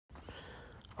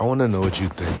I want to know what you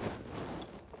think.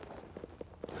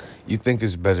 You think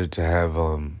it's better to have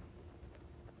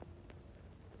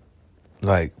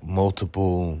like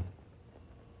multiple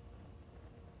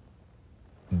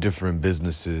different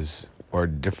businesses or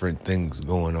different things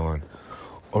going on,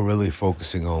 or really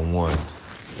focusing on one,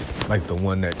 like the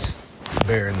one that's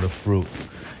bearing the fruit?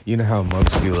 You know how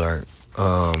most people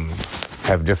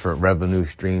have different revenue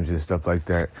streams and stuff like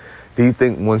that. Do you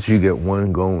think once you get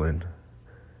one going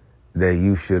that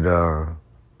you should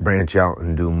branch out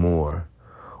and do more?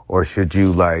 Or should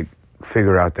you like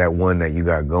figure out that one that you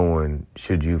got going?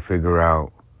 Should you figure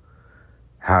out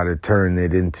how to turn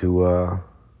it into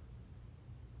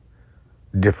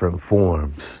different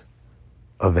forms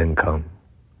of income,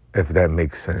 if that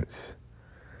makes sense?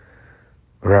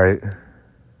 Right?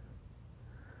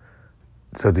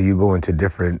 So do you go into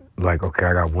different, like, okay,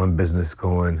 I got one business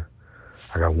going,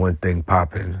 I got one thing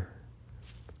popping,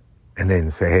 and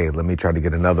then say, hey, let me try to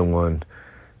get another one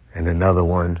and another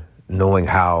one, knowing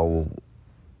how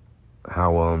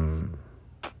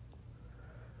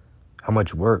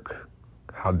much work,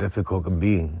 how difficult it can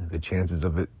be, the chances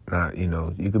of it not,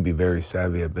 you could be very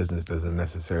savvy at business, doesn't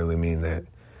necessarily mean that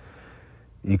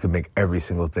you can make every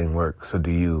single thing work. So do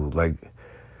you,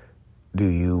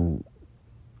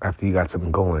 after you got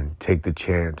something going, take the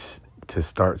chance to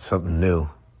start something new?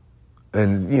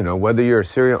 And, whether you're a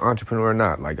serial entrepreneur or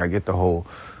not, like I get the whole,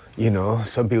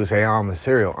 some people say, oh, I'm a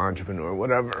serial entrepreneur,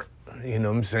 whatever, you know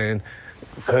what I'm saying?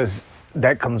 Because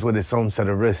that comes with its own set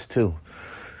of risks too.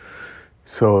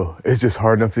 So it's just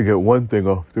hard enough to get one thing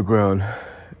off the ground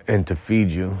and to feed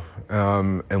you.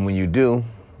 And when you do,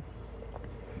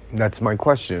 that's my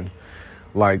question.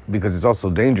 Because it's also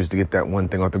dangerous to get that one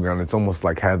thing off the ground. It's almost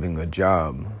like having a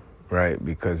job, right?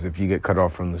 Because if you get cut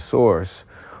off from the source,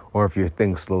 or if your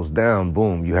thing slows down,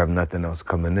 boom, you have nothing else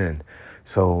coming in.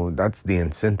 So that's the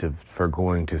incentive for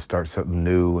going to start something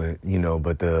new,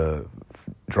 but the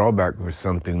drawback with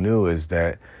something new is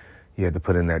that you have to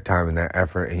put in that time and that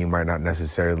effort, and you might not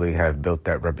necessarily have built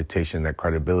that reputation, that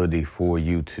credibility for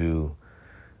you to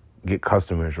get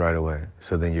customers right away.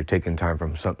 So then you're taking time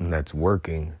from something that's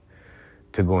working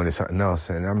to go into something else.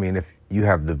 And I mean, if you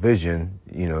have the vision,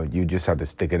 you just have to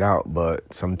stick it out.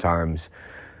 But sometimes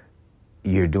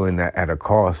you're doing that at a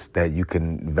cost that you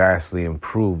can vastly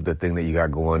improve the thing that you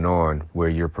got going on, where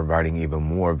you're providing even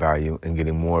more value and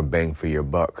getting more bang for your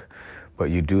buck.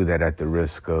 But you do that at the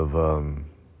risk of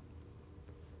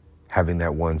having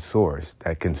that one source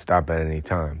that can stop at any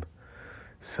time.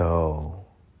 So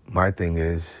my thing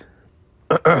is,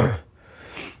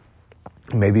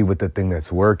 maybe with the thing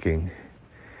that's working,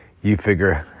 you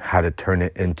figure how to turn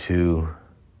it into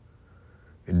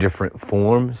different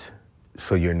forms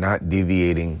so you're not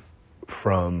deviating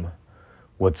from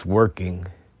what's working.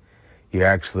 You're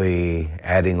actually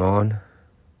adding on.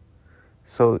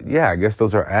 So yeah, I guess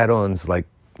those are add-ons like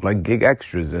gig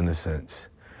extras in a sense.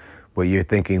 But you're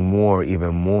thinking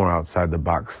even more outside the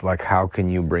box. Like, how can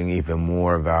you bring even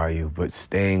more value, but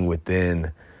staying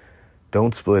within?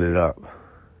 Don't split it up.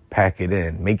 Pack it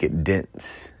in. Make it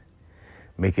dense.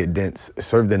 Make it dense.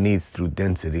 Serve the needs through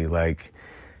density. Like,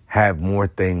 have more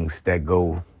things that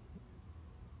go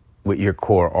with your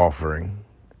core offering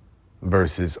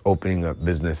versus opening up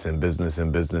business and business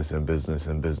and business and business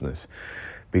and business.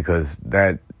 Because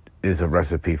that is a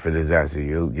recipe for disaster.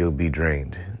 You'll be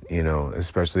drained,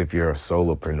 especially if you're a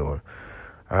solopreneur.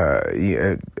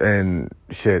 And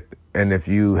if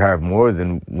you have more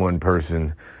than one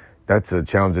person, that's a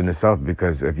challenge in itself,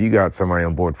 because if you got somebody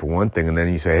on board for one thing and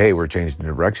then you say, hey, we're changing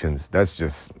directions, that's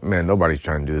just, man, nobody's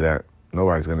trying to do that.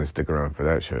 Nobody's going to stick around for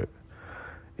that shit,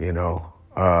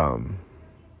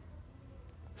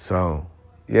 So,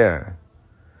 yeah.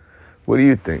 What do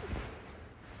you think?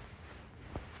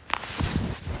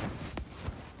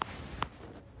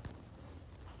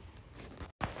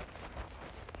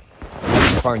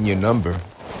 Find your number.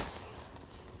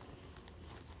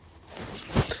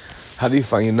 How do you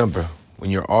find your number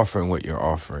when you're offering what you're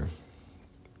offering?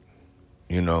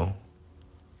 I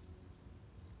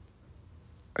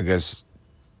guess,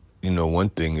 one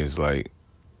thing is like,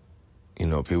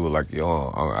 people are like,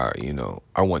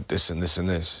 I want this and this and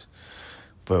this.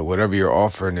 But whatever you're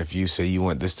offering, if you say you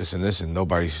want this, this, and this, and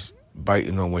nobody's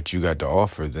biting on what you got to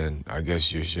offer, then I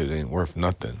guess your shit ain't worth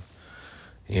nothing,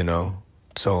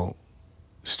 So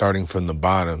starting from the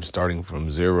bottom, starting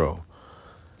from zero,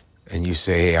 and you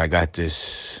say, hey, I got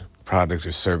this product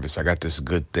or service, I got this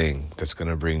good thing that's going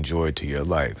to bring joy to your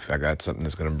life. I got something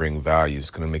that's going to bring value. It's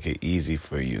going to make it easy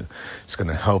for you. It's going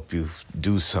to help you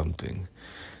do something.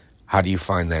 How do you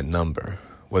find that number?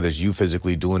 Whether it's you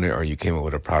physically doing it or you came up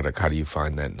with a product, how do you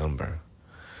find that number?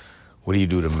 What do you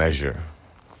do to measure?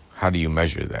 How do you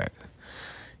measure that?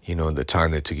 You know, the time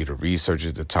that it took you to research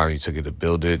it, the time you took it to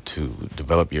build it, to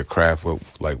develop your craft.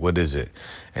 What is it?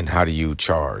 And how do you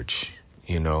charge?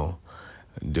 You know,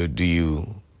 do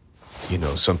you,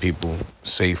 some people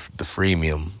say the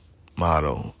freemium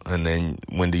model, and then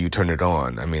when do you turn it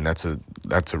on? I mean, that's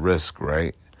a risk,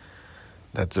 right?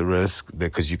 That's a risk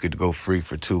because you could go free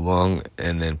for too long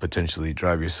and then potentially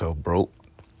drive yourself broke.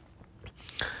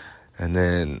 And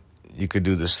then you could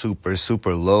do the super,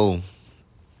 super low.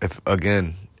 If,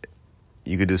 again,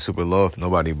 you could do super low. If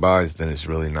nobody buys, then it's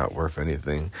really not worth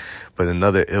anything. But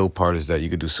another ill part is that you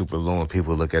could do super low and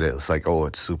people look at it, it's like, oh,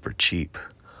 it's super cheap.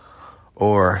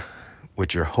 Or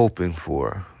what you're hoping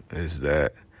for is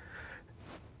that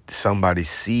somebody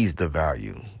sees the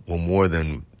value. Well, more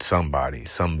than somebody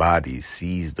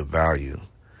sees the value,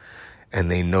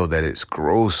 and they know that it's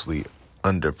grossly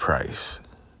underpriced.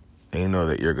 They know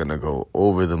that you're going to go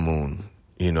over the moon.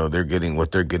 What they're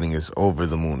getting is over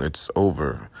the moon.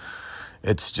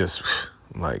 It's just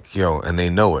like, and they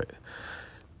know it.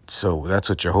 So that's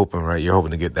what you're hoping, right? You're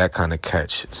hoping to get that kind of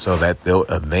catch so that they'll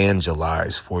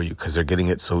evangelize for you because they're getting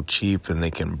it so cheap, and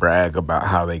they can brag about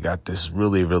how they got this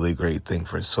really, really great thing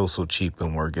for so cheap,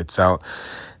 and word gets out.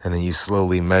 And then you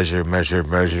slowly measure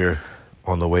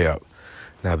on the way up.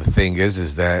 Now, the thing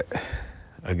is that,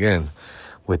 again,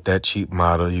 with that cheap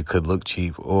model, you could look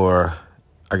cheap, or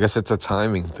I guess it's a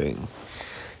timing thing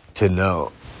to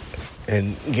know.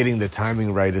 And getting the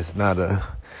timing right is not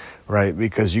right,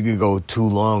 because you could go too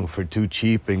long for too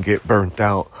cheap and get burnt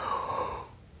out,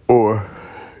 or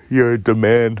your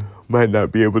demand might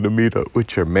not be able to meet up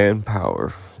with your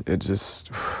manpower. It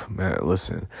just, man,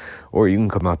 listen. Or you can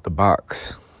come out the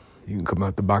box. You can come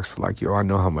out the box for like, I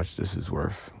know how much this is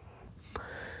worth.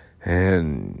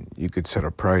 And you could set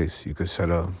a price. You could set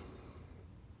an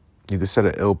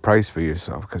ill price for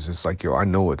yourself, because it's like, I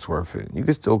know it's worth it. You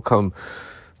could still come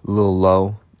a little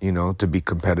low, to be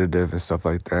competitive and stuff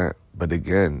like that. But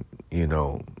again, if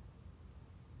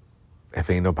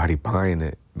ain't nobody buying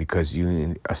it because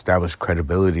you establish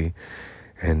credibility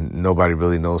and nobody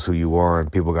really knows who you are,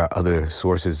 and people got other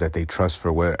sources that they trust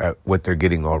for what they're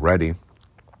getting already,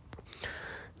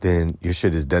 then your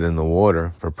shit is dead in the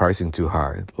water for pricing too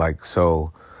high. Like,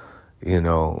 so,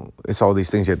 it's all these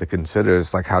things you have to consider.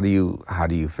 It's like, how do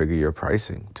you figure your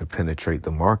pricing to penetrate the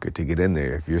market, to get in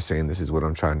there? If you're saying this is what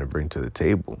I'm trying to bring to the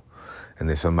table, and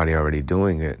there's somebody already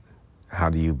doing it, how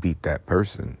do you beat that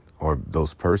person or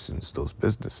those persons, those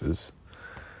businesses?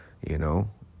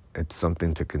 It's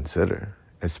something to consider,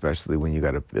 especially when you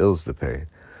got bills to pay,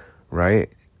 right?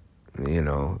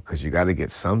 Because you got to get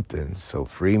something. So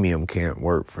freemium can't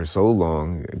work for so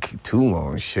long. Too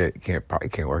long, shit, probably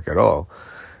can't work at all.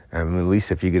 I mean, at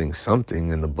least if you're getting something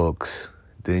in the books,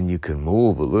 then you can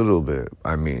move a little bit.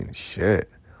 I mean, shit,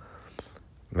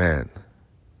 man.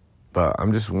 But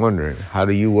I'm just wondering, how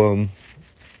do you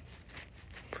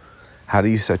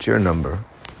set your number?